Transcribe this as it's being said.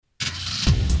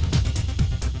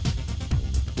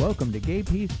Welcome to Gay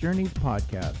Peace Journeys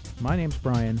podcast. My name's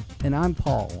Brian. And I'm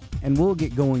Paul, and we'll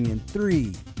get going in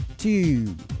 3, 2,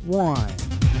 1.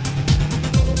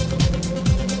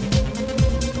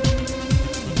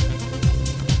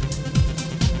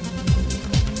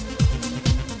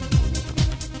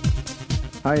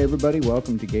 Hi, everybody.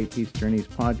 Welcome to Gay Peace Journeys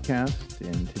podcast.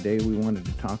 And today we wanted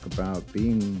to talk about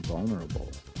being vulnerable.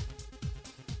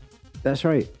 That's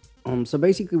right. So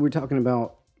basically, we're talking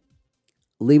about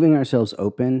leaving ourselves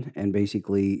open and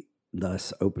basically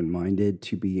thus open-minded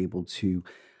to be able to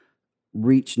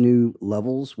reach new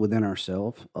levels within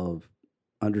ourselves of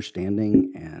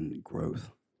understanding and growth.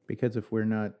 Because if we're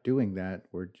not doing that,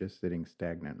 we're just sitting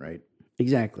stagnant, right?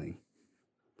 Exactly.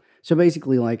 So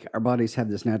basically, like, our bodies have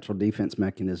this natural defense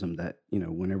mechanism that,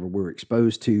 whenever we're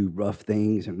exposed to rough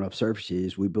things and rough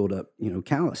surfaces, we build up,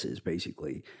 calluses,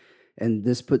 basically. And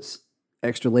this puts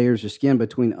extra layers of skin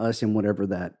between us and whatever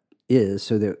that is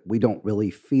so that we don't really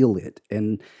feel it.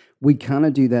 And we kind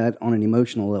of do that on an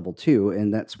emotional level too.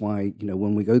 And that's why,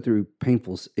 when we go through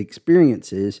painful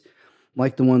experiences,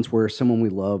 like the ones where someone we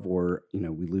love or,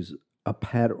 we lose a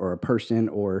pet or a person,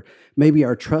 or maybe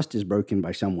our trust is broken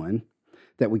by someone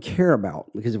that we care about,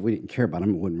 because if we didn't care about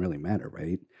them, it wouldn't really matter,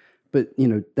 right? But,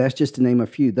 that's just to name a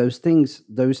few. Those things,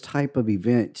 those type of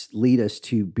events lead us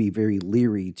to be very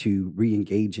leery to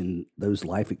re-engage in those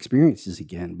life experiences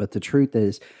again. But the truth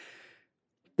is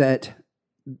that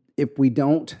if we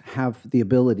don't have the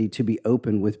ability to be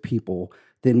open with people,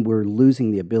 then we're losing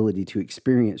the ability to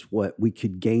experience what we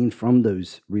could gain from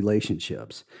those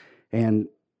relationships. And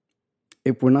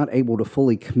if we're not able to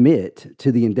fully commit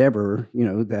to the endeavor,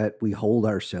 that we hold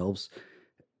ourselves,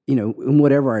 in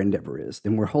whatever our endeavor is,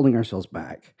 then we're holding ourselves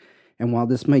back. And while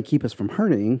this may keep us from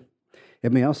hurting,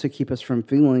 it may also keep us from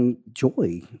feeling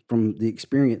joy from the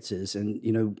experiences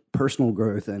and, personal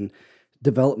growth and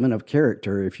development of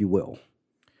character, if you will.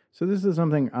 So this is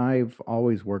something I've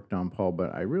always worked on, Paul,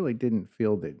 but I really didn't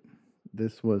feel that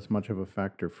this was much of a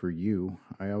factor for you.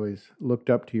 I always looked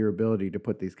up to your ability to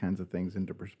put these kinds of things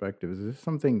into perspective. Is this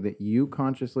something that you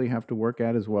consciously have to work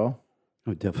at as well?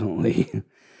 Oh, definitely.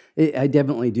 I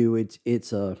definitely do.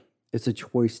 It's a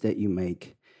choice that you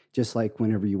make, just like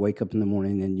whenever you wake up in the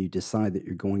morning and you decide that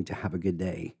you're going to have a good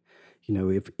day.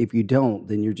 If you don't,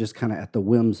 then you're just kind of at the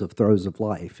whims of throes of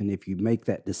life. And if you make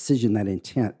that decision, that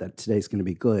intent that today's going to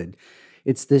be good,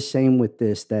 it's the same with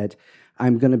this, that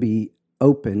I'm going to be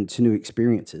open to new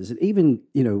experiences. And even,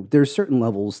 there's certain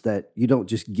levels that you don't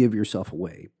just give yourself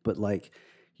away, but like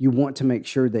you want to make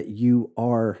sure that you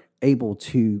are able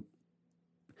to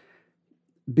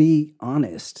be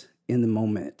honest in the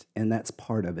moment. And that's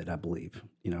part of it, I believe,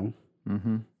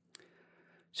 Mm-hmm.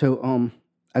 So,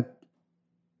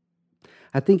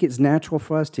 I think it's natural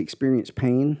for us to experience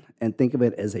pain and think of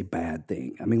it as a bad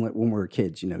thing. I mean, like when we were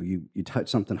kids, you touch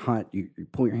something hot, you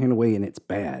pull your hand away and it's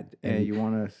bad. And you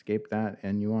want to escape that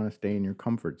and you want to stay in your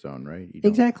comfort zone, right?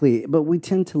 Exactly. But we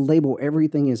tend to label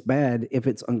everything as bad if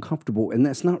it's uncomfortable. And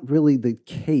that's not really the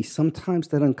case. Sometimes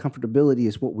that uncomfortability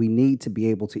is what we need to be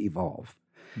able to evolve.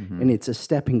 Mm-hmm. And it's a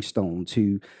stepping stone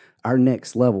to our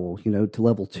next level, to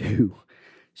level 2.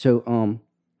 So,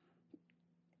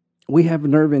 we have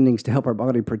nerve endings to help our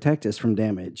body protect us from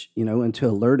damage, and to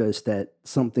alert us that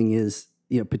something is,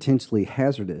 potentially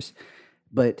hazardous.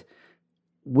 But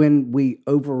when we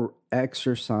over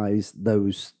exercise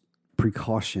those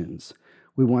precautions,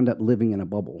 we wind up living in a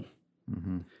bubble.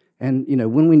 Mm-hmm. And,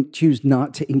 when we choose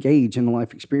not to engage in a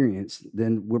life experience,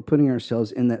 then we're putting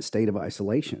ourselves in that state of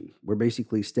isolation. We're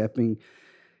basically stepping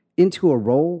into a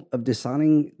role of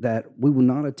deciding that we will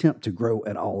not attempt to grow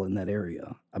at all in that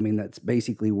area. I mean, that's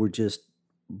basically, we're just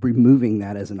removing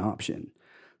that as an option.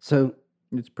 So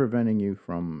it's preventing you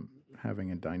from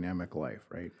having a dynamic life,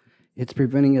 right? It's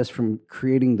preventing us from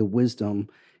creating the wisdom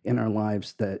in our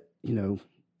lives that,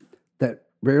 that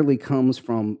rarely comes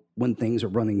from when things are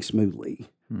running smoothly.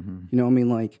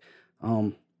 Mm-hmm.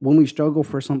 When we struggle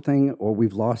for something or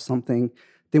we've lost something,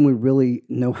 then we really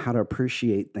know how to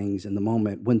appreciate things in the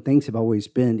moment. When things have always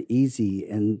been easy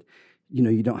and,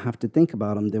 you don't have to think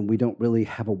about them, then we don't really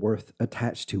have a worth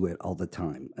attached to it all the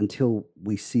time until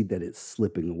we see that it's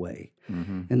slipping away.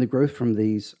 Mm-hmm. And the growth from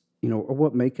these, are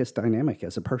what make us dynamic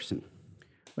as a person.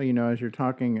 Well, as you're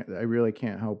talking, I really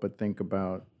can't help but think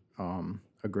about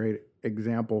a great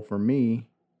example for me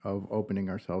of opening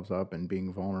ourselves up and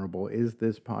being vulnerable is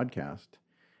this podcast.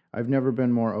 I've never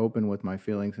been more open with my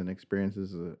feelings and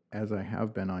experiences as I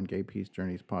have been on Gay Peace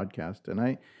Journeys podcast. And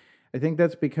I think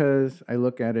that's because I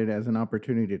look at it as an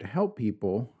opportunity to help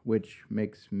people, which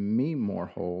makes me more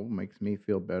whole, makes me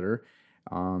feel better,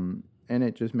 and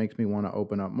it just makes me want to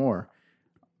open up more.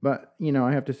 But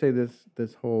I have to say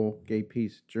this whole Gay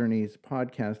Peace Journeys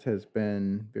podcast has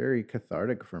been very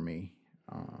cathartic for me.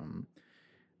 Um,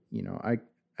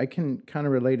 I can kind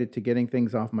of relate it to getting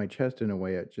things off my chest in a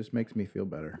way. It just makes me feel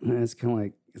better. It's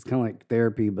kind of like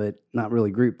therapy, but not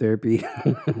really group therapy.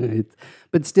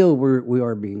 But still, we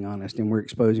are being honest, and we're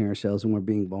exposing ourselves, and we're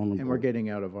being And we're vulnerable. getting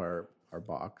out of our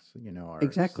box, our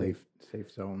Exactly.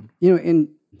 safe zone. And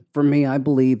for me, I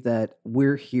believe that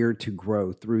we're here to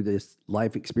grow through this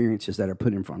life experiences that are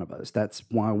put in front of us. That's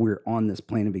why we're on this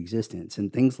plane of existence.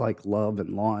 And things like love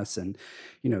and loss and,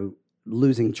 you know,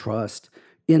 losing trust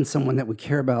in someone that we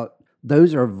care about,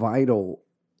 those are vital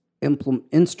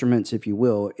instruments, if you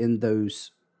will, in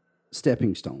those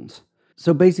stepping stones.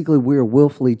 So basically, we're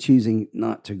willfully choosing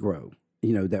not to grow,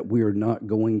 that we're not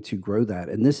going to grow that.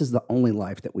 And this is the only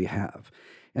life that we have.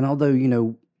 And although,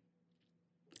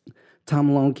 time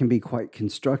alone can be quite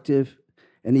constructive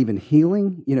and even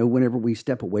healing, whenever we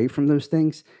step away from those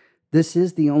things, this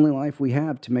is the only life we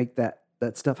have to make that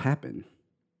stuff happen.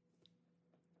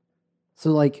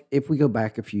 So like if we go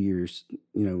back a few years,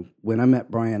 when I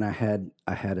met Brian, I had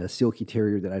a silky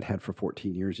terrier that I'd had for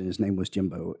 14 years and his name was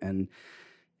Jimbo. And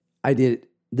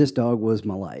this dog was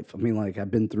my life. I mean, like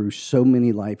I've been through so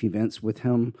many life events with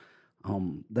him,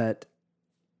 that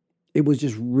it was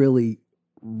just really,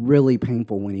 really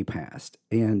painful when he passed.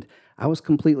 And I was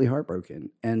completely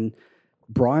heartbroken. And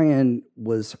Brian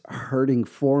was hurting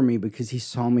for me because he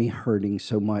saw me hurting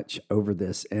so much over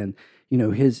this. And,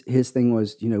 his thing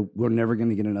was, we're never going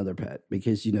to get another pet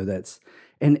because,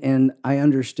 and I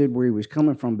understood where he was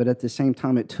coming from. But at the same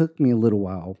time, it took me a little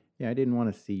while. Yeah, I didn't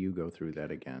want to see you go through that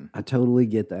again. I totally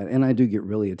get that. And I do get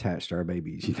really attached to our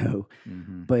babies,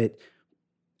 Mm-hmm. but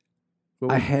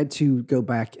What I was had to go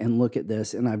back and look at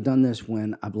this, and I've done this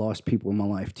when I've lost people in my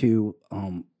life too.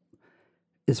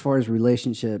 As far as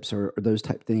relationships or those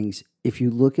type things, if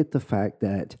you look at the fact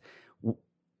that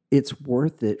it's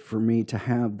worth it for me to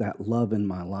have that love in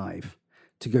my life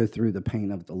to go through the pain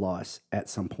of the loss at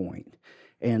some point.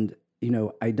 And,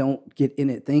 I don't get in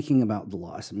it thinking about the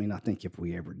loss. I mean, I think if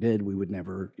we ever did, we would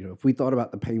never, if we thought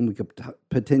about the pain we could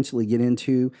potentially get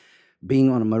into,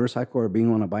 being on a motorcycle or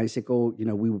being on a bicycle,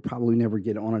 we would probably never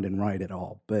get on it and ride at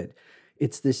all. But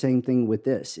it's the same thing with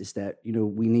this is that,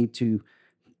 we need to,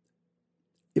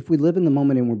 if we live in the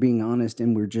moment and we're being honest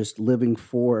and we're just living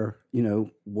for,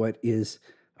 what is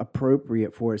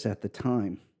appropriate for us at the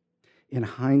time, in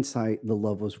hindsight, the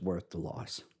love was worth the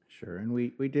loss. Sure, and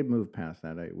we did move past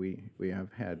that. We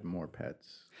have had more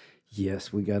pets.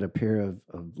 Yes, we got a pair of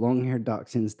long haired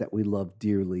dachshunds that we love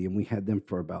dearly, and we had them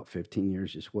for about 15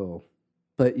 years as well.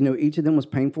 But, each of them was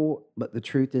painful. But the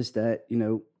truth is that,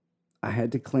 I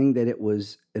had to cling that it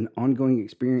was an ongoing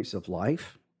experience of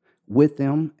life with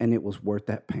them, and it was worth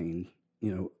that pain,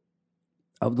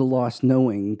 of the loss,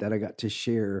 knowing that I got to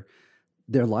share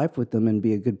their life with them and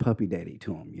be a good puppy daddy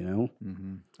to them.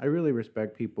 Mm-hmm. I really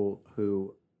respect people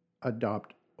who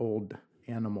adopt old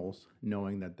animals,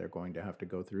 knowing that they're going to have to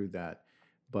go through that,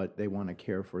 but they want to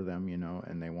care for them,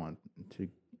 and they want to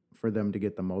for them to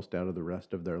get the most out of the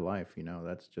rest of their life.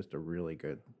 That's just a really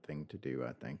good thing to do,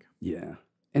 I think. Yeah.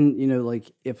 And,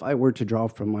 like if I were to draw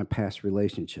from my past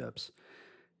relationships,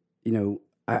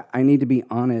 I need to be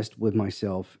honest with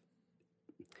myself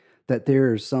that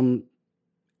there are some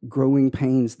growing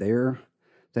pains there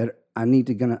that I'm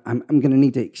gonna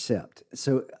need to accept.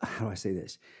 So how do I say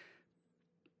this?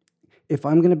 If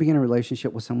I'm gonna be in a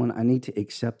relationship with someone, I need to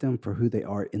accept them for who they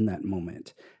are in that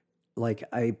moment. Like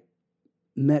I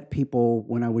met people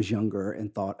when I was younger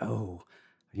and thought, oh,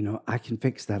 I can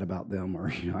fix that about them,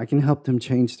 or, I can help them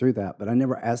change through that. But I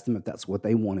never asked them if that's what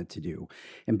they wanted to do.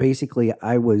 And basically,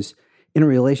 I was in a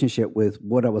relationship with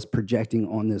what I was projecting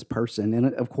on this person.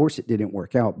 And of course, it didn't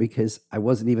work out because I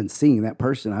wasn't even seeing that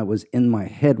person. I was in my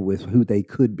head with who they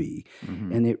could be.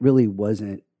 Mm-hmm. And it really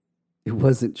wasn't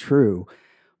true.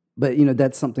 But,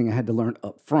 that's something I had to learn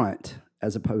up front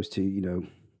as opposed to,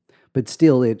 but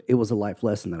still, it was a life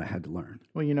lesson that I had to learn.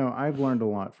 Well, I've learned a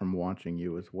lot from watching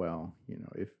you as well.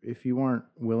 If you aren't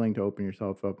willing to open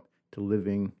yourself up to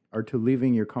living or to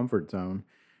leaving your comfort zone,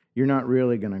 you're not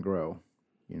really going to grow.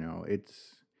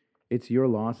 It's your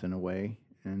loss in a way,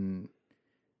 and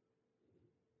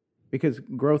because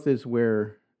growth is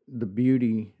where the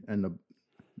beauty and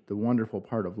the wonderful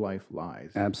part of life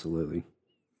lies. Absolutely.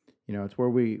 It's where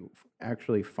we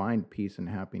actually find peace and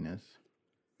happiness.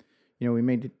 We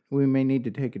may need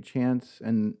to take a chance,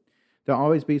 and there'll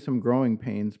always be some growing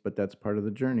pains, but that's part of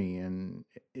the journey, and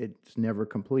it's never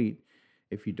complete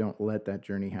if you don't let that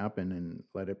journey happen and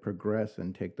let it progress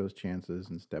and take those chances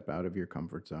and step out of your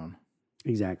comfort zone.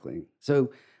 Exactly.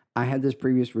 So I had this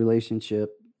previous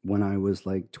relationship when I was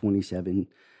like 27.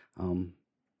 Well,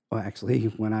 actually,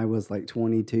 when I was like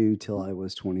 22 till I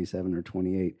was 27 or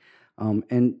 28.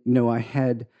 And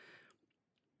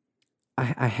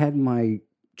I had my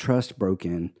trust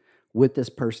broken with this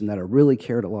person that I really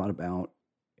cared a lot about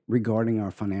regarding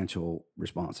our financial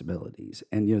responsibilities.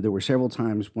 And there were several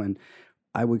times when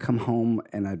I would come home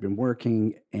and I'd been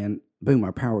working and boom,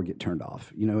 our power would get turned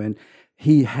off, and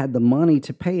he had the money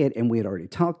to pay it and we had already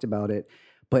talked about it.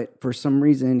 But for some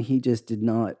reason, he just did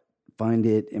not find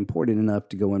it important enough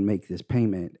to go and make this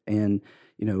payment. And,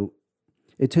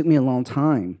 it took me a long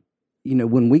time,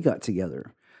 when we got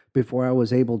together before I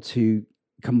was able to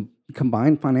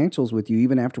combine financials with you,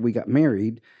 even after we got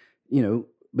married,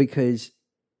 because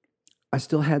I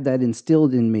still had that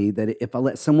instilled in me that if I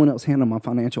let someone else handle my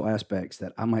financial aspects,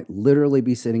 that I might literally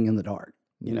be sitting in the dark,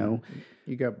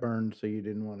 You got burned, so you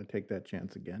didn't want to take that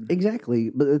chance again.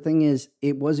 Exactly. But the thing is,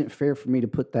 it wasn't fair for me to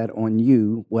put that on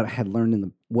you, what I had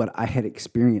learned what I had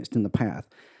experienced in the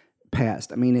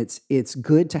past. I mean, it's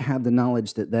good to have the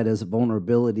knowledge that is a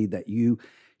vulnerability that you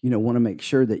want to make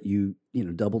sure that you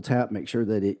double tap, make sure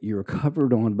that you're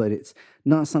covered on, but it's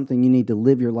not something you need to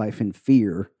live your life in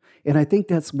fear. And I think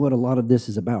that's what a lot of this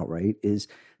is about, right? Is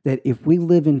that if we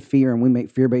live in fear and we make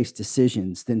fear-based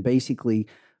decisions, then basically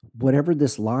whatever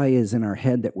this lie is in our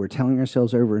head that we're telling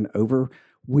ourselves over and over,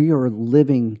 we are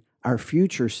living our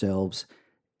future selves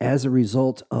as a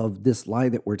result of this lie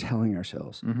that we're telling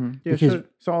ourselves. Mm-hmm. Yeah, Because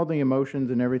so all the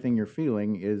emotions and everything you're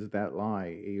feeling is that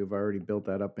lie. You've already built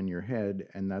that up in your head,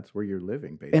 and that's where you're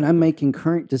living, basically. and I'm making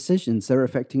current decisions that are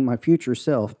affecting my future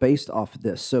self based off of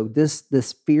this. So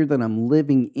this fear that I'm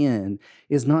living in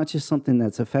is not just something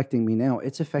that's affecting me now,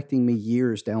 it's affecting me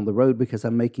years down the road because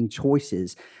I'm making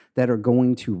choices that are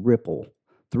going to ripple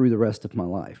through the rest of my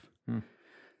life.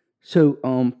 So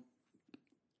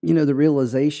the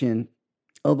realization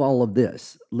of all of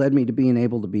this led me to being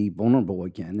able to be vulnerable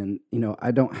again. And,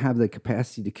 I don't have the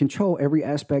capacity to control every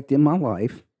aspect in my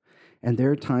life. And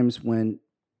there are times when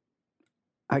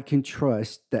I can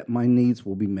trust that my needs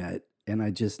will be met. And I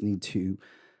just need to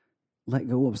let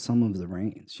go of some of the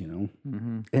reins,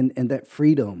 Mm-hmm. and that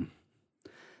freedom,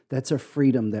 that's a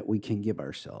freedom that we can give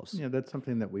ourselves. Yeah, that's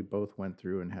something that we both went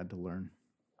through and had to learn.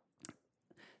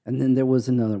 And then there was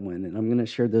another one, and I'm going to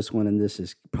share this one, and this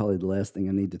is probably the last thing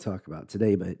I need to talk about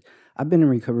today, but I've been in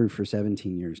recovery for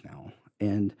 17 years now.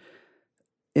 And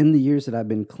in the years that I've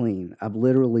been clean, I've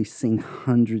literally seen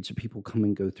hundreds of people come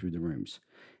and go through the rooms.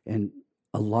 And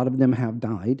a lot of them have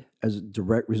died as a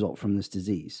direct result from this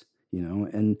disease,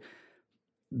 and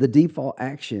the default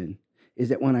action is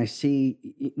that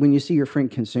when you see your friend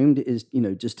consumed is,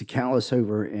 just to callous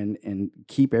over and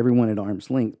keep everyone at arm's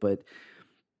length. But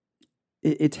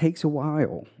it takes a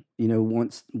while,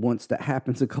 once that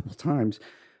happens a couple times,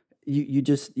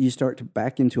 you start to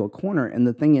back into a corner. And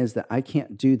the thing is that I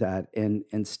can't do that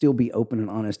and still be open and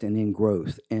honest and in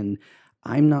growth. And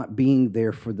I'm not being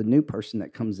there for the new person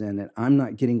that comes in, and I'm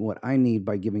not getting what I need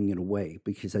by giving it away,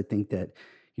 because I think that,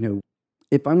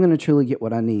 if I'm going to truly get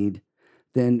what I need,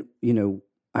 then,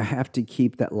 I have to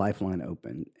keep that lifeline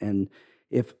open. And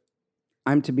if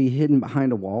I'm to be hidden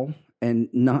behind a wall and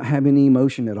not have any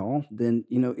emotion at all, then,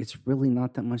 it's really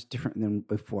not that much different than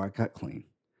before I got clean.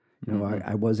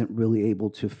 I wasn't really able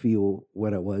to feel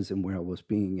what I was and where I was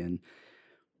being. And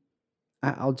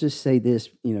I'll just say this,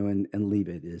 and leave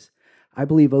it is, I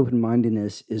believe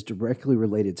open-mindedness is directly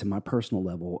related to my personal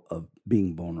level of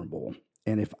being vulnerable.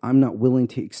 And if I'm not willing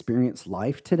to experience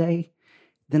life today,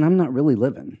 then I'm not really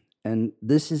living. And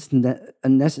this is a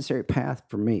necessary path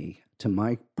for me to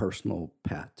my personal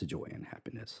path to joy and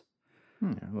happiness.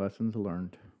 Yeah, lessons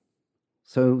learned.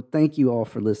 So thank you all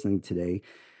for listening today.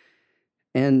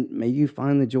 And may you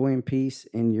find the joy and peace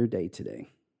in your day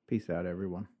today. Peace out,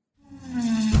 everyone.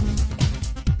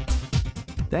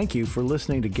 Thank you for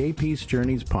listening to Gay Peace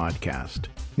Journeys podcast.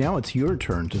 Now it's your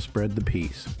turn to spread the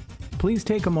peace. Please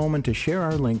take a moment to share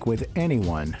our link with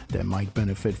anyone that might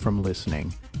benefit from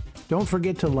listening. Don't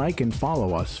forget to like and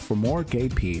follow us for more Gay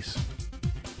Peace.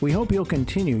 We hope you'll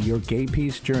continue your Gay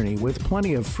Peace journey with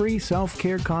plenty of free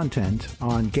self-care content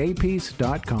on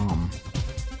gaypeace.com.